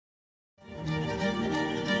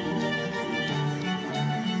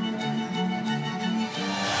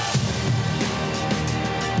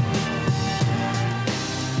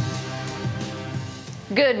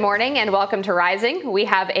Good morning and welcome to Rising. We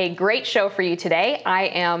have a great show for you today. I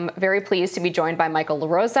am very pleased to be joined by Michael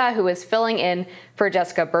LaRosa, who is filling in for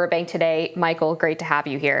Jessica Burbank today. Michael, great to have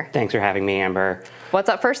you here. Thanks for having me, Amber. What's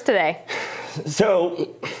up first today?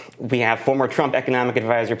 So we have former Trump Economic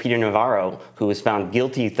Advisor Peter Navarro, who was found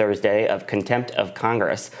guilty Thursday of contempt of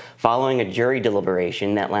Congress following a jury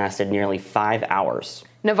deliberation that lasted nearly 5 hours.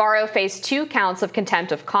 Navarro faced 2 counts of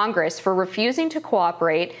contempt of Congress for refusing to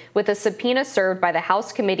cooperate with a subpoena served by the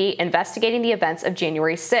House committee investigating the events of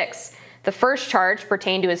January 6. The first charge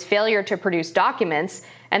pertained to his failure to produce documents,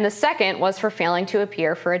 and the second was for failing to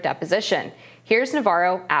appear for a deposition. Here's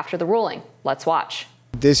Navarro after the ruling. Let's watch.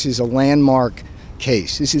 This is a landmark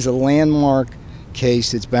case. This is a landmark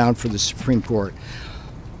case that's bound for the Supreme Court.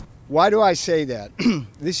 Why do I say that?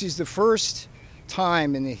 This is the first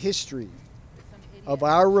time in the history of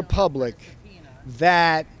our republic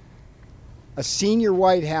that a senior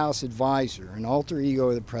White House advisor, an alter ego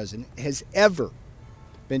of the president, has ever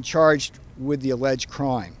been charged with the alleged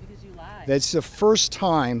crime. That's the first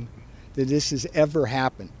time that this has ever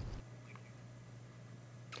happened.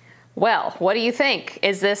 Well, what do you think?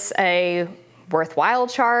 Is this a worthwhile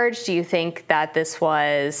charge? Do you think that this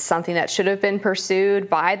was something that should have been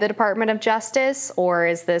pursued by the Department of Justice, or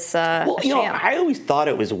is this a sham? I always thought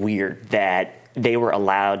it was weird that they were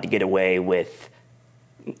allowed to get away with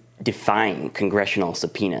defying congressional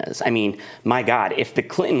subpoenas. I mean, my God, if the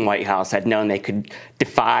Clinton White House had known they could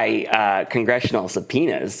defy congressional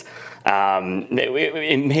subpoenas,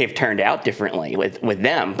 it may have turned out differently with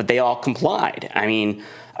them, but they all complied. I mean,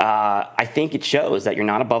 I think it shows that you're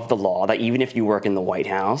not above the law, that even if you work in the White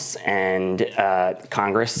House and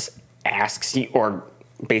Congress asks you, or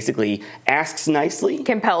basically asks nicely,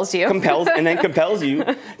 compels you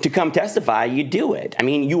to come testify, you do it. I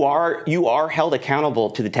mean, you are held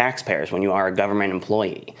accountable to the taxpayers when you are a government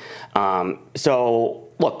employee. So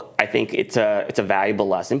look, I think it's a valuable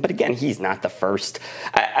lesson. But again, he's not the first.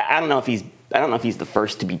 I don't know if he's the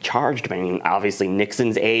first to be charged. But I mean, obviously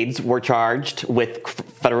Nixon's aides were charged with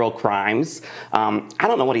federal crimes. I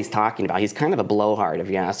don't know what he's talking about. He's kind of a blowhard, if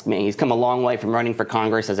you ask me. He's come a long way from running for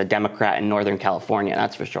Congress as a Democrat in Northern California,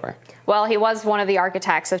 that's for sure. Well, he was one of the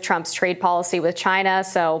architects of Trump's trade policy with China,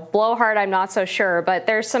 so blowhard, I'm not so sure. But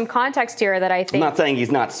there's some context here that I think... I'm not saying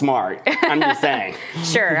he's not smart. I'm just saying.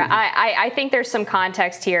 Sure. I think there's some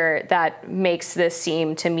context here that makes this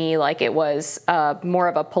seem to me like it was more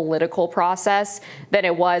of a political process than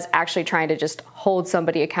it was actually trying to just hold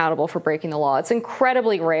somebody accountable for breaking the law. It's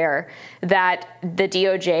incredibly rare that the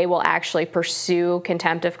DOJ will actually pursue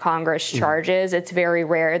contempt of Congress charges. It's very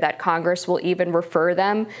rare that Congress will even refer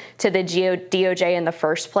them to the DOJ in the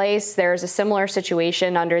first place. There's a similar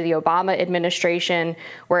situation under the Obama administration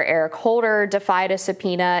where Eric Holder defied a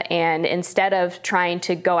subpoena, and instead of trying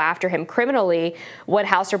to go after him criminally, what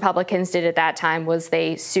House Republicans did at that time was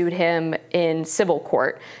they sued him in civil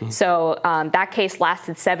court. So that case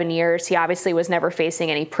lasted 7 years. He obviously was never facing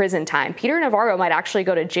any prison time. Peter Navarro might actually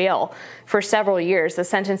go to jail for several years. The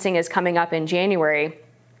sentencing is coming up in January.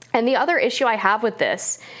 And the other issue I have with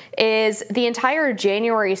this is the entire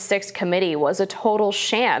January 6th committee was a total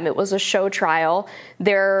sham. It was a show trial.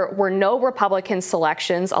 There were no Republican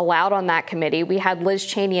selections allowed on that committee. We had Liz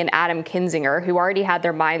Cheney and Adam Kinzinger, who already had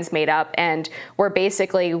their minds made up and were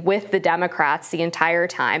basically with the Democrats the entire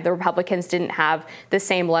time. The Republicans didn't have the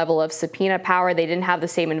same level of subpoena power. They didn't have the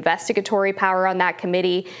same investigatory power on that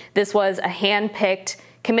committee. This was a hand-picked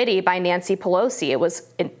committee by Nancy Pelosi. It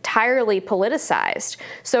was entirely politicized.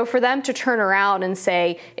 So for them to turn around and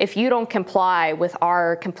say, if you don't comply with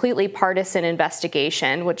our completely partisan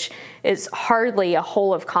investigation, which is hardly a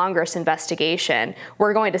whole of Congress investigation,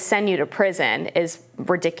 we're going to send you to prison, is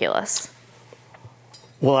ridiculous.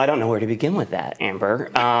 Well, I don't know where to begin with that,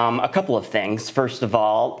 Amber. A couple of things. First of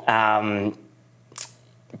all,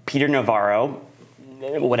 Peter Navarro,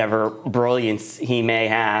 whatever brilliance he may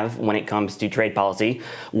have when it comes to trade policy,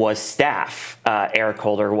 was staff. Eric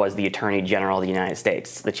Holder was the Attorney General of the United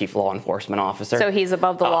States, the Chief Law Enforcement Officer. So he's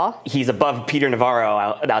above the law? He's above Peter Navarro,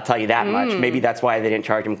 I'll tell you that much. Maybe that's why they didn't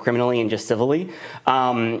charge him criminally and just civilly.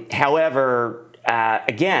 However,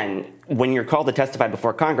 again, when you're called to testify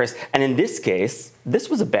before Congress, and in this case, this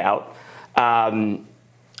was about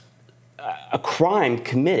a crime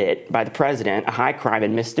committed by the president, a high crime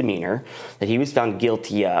and misdemeanor that he was found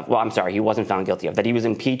guilty of. Well, I'm sorry, he wasn't found guilty of, that he was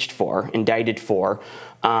impeached for, indicted for.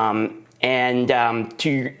 To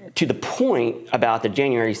the point about the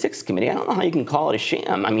January 6th committee, I don't know how you can call it a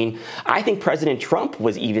sham. I mean, I think President Trump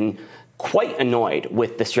was even quite annoyed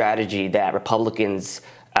with the strategy that Republicans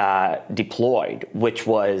deployed, which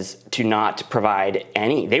was to not provide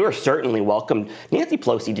any. They were certainly welcomed. Nancy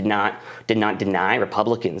Pelosi did not deny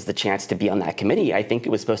Republicans the chance to be on that committee. I think it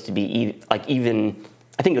was supposed to be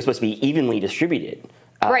evenly distributed.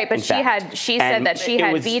 Right, but she said that she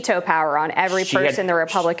had veto power on every person the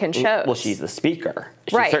Republican chose. Well, she's the speaker.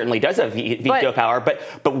 She certainly does have veto power.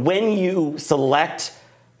 But when you select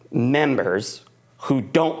members who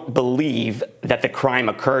don't believe that the crime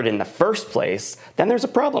occurred in the first place, then there's a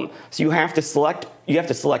problem. So you have to select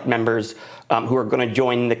members who are going to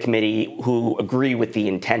join the committee who agree with the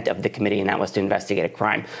intent of the committee, and that was to investigate a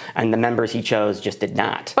crime. And the members he chose just did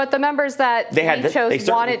not. But the members that he chose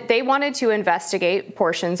wanted to investigate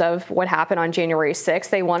portions of what happened on January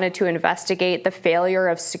 6th. They wanted to investigate the failure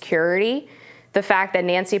of security, the fact that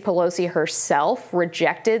Nancy Pelosi herself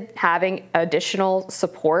rejected having additional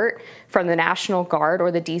support from the National Guard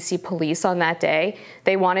or the D.C. police on that day.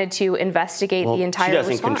 They wanted to investigate the entire response.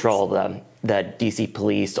 She doesn't control the D.C.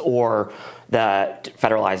 police or the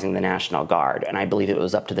federalizing the National Guard, and I believe it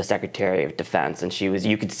was up to the Secretary of Defense. And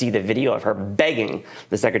you could see the video of her begging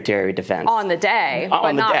the Secretary of Defense on the day,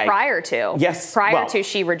 but not prior to. Yes, prior to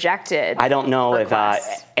she rejected. I don't know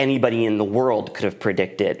requests. If anybody in the world could have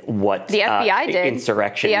predicted what the FBI did.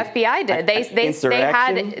 Insurrection. The FBI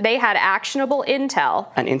did. They had actionable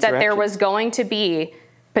intel that there was going to be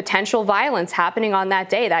potential violence happening on that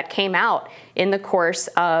day. That came out in the course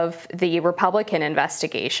of the Republican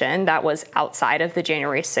investigation that was outside of the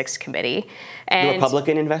January 6th committee. And the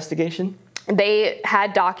Republican investigation? They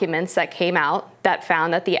had documents that came out that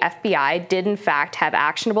found that the FBI did in fact have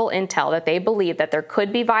actionable intel that they believed that there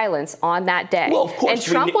could be violence on that day. Well, of course, and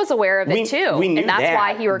Trump was aware of it too. And that's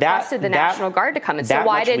why he requested the National Guard to come in. So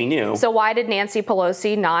why did Nancy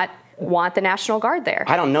Pelosi not want the National Guard there?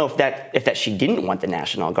 I don't know if that she didn't want the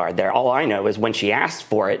National Guard there. All I know is when she asked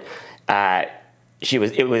for it,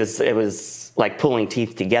 it was like pulling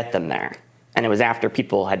teeth to get them there, and it was after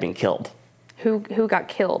people had been killed. Who got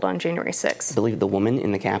killed on January 6th? I believe the woman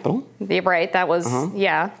in the Capitol. Right, that was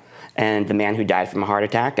And the man who died from a heart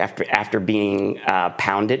attack after being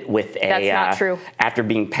pounded with a That's not true. After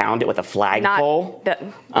being pounded with a flagpole.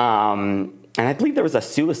 And I believe there was a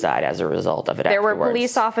suicide as a result of it. There were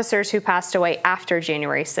police officers who passed away after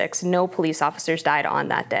January 6th. No police officers died on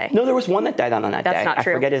that day. No, there was one that died on that day. That's not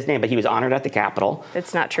true. I forget his name, but he was honored at the Capitol.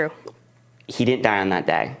 It's not true. He didn't die on that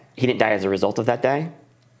day. He didn't die as a result of that day.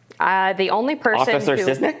 The only person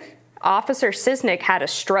Officer Sisnick had a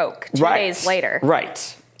stroke 2 days later.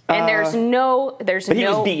 Right. And But he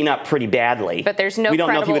was beaten up pretty badly. But there's no. We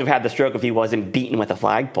don't know if he would have had the stroke if he wasn't beaten with a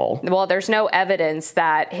flagpole. Well, there's no evidence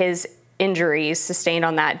that his injuries sustained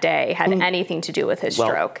on that day had anything to do with his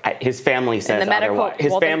stroke. His family says otherwise.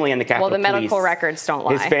 His family and the Capitol Police. Well, the medical records don't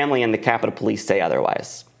lie. His family and the Capitol Police say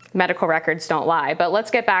otherwise. Medical records don't lie. But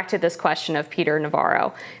let's get back to this question of Peter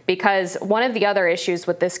Navarro, because one of the other issues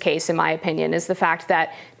with this case, in my opinion, is the fact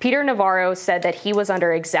that Peter Navarro said that he was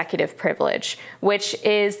under executive privilege, which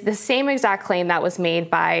is the same exact claim that was made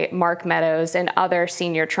by Mark Meadows and other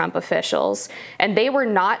senior Trump officials. And they were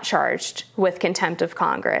not charged with contempt of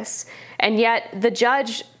Congress. And yet the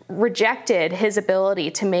judge rejected his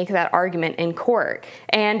ability to make that argument in court.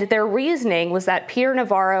 And their reasoning was that Peter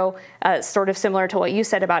Navarro, sort of similar to what you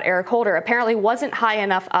said about Eric Holder, apparently wasn't high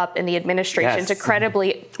enough up in the administration to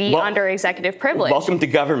credibly be under executive privilege. Welcome to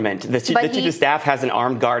government. The chief of staff has an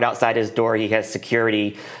armed guard outside his door. He has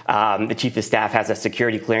security. The chief of staff has a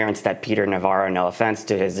security clearance that Peter Navarro, no offense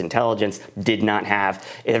to his intelligence, did not have.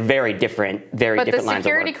 Very different lines of work. But the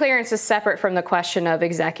security clearance is separate from the question of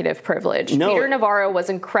executive privilege. No, Peter Navarro was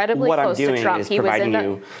incredibly close to Trump. What I'm doing is providing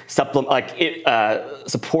you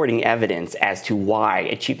supporting evidence as to why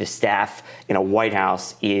a chief of staff in a White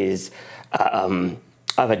House is of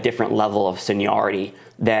a different level of seniority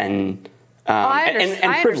than I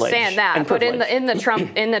understand that, but in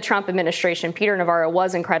the Trump administration, Peter Navarro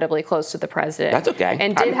was incredibly close to the president. That's okay.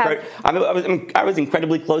 And I was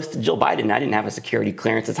incredibly close to Jill Biden. I didn't have a security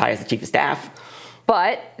clearance as high as the chief of staff.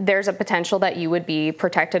 But there's a potential that you would be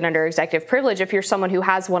protected under executive privilege if you're someone who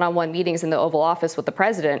has one-on-one meetings in the Oval Office with the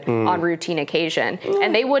president on routine occasion.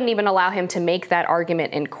 And they wouldn't even allow him to make that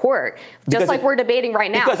argument in court. Just like we're debating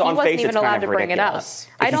right now. He wasn't even allowed to bring it up.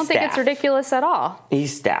 I don't think it's ridiculous at all.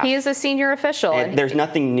 He's staff. He is a senior official. And there's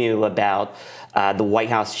nothing new about the White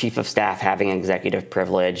House chief of staff having executive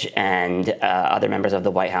privilege, and other members of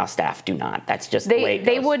the White House staff do not. That's just the way it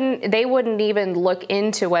goes. They wouldn't even look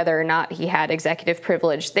into whether or not he had executive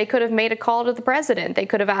privilege. They could have made a call to the president. They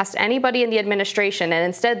could have asked anybody in the administration, and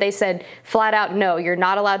instead they said flat out, no, you're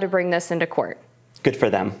not allowed to bring this into court. Good for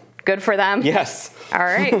them. Good for them? Yes. All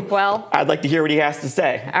right, well. I'd like to hear what he has to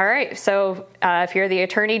say. All right, so if you're the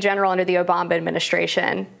Attorney General under the Obama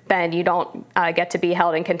administration, then you don't get to be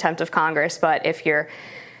held in contempt of Congress. But if you're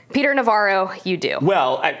Peter Navarro, you do.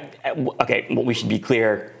 Well, okay, well, we should be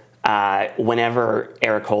clear. Whenever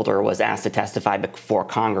Eric Holder was asked to testify before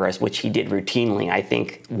Congress, which he did routinely, I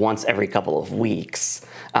think once every couple of weeks,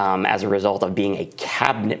 as a result of being a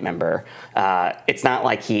cabinet member, it's not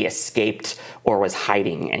like he escaped or was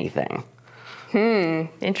hiding anything.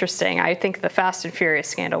 Interesting. I think the Fast and Furious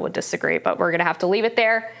scandal would disagree, but we're going to have to leave it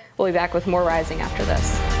there. We'll be back with more Rising after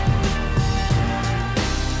this.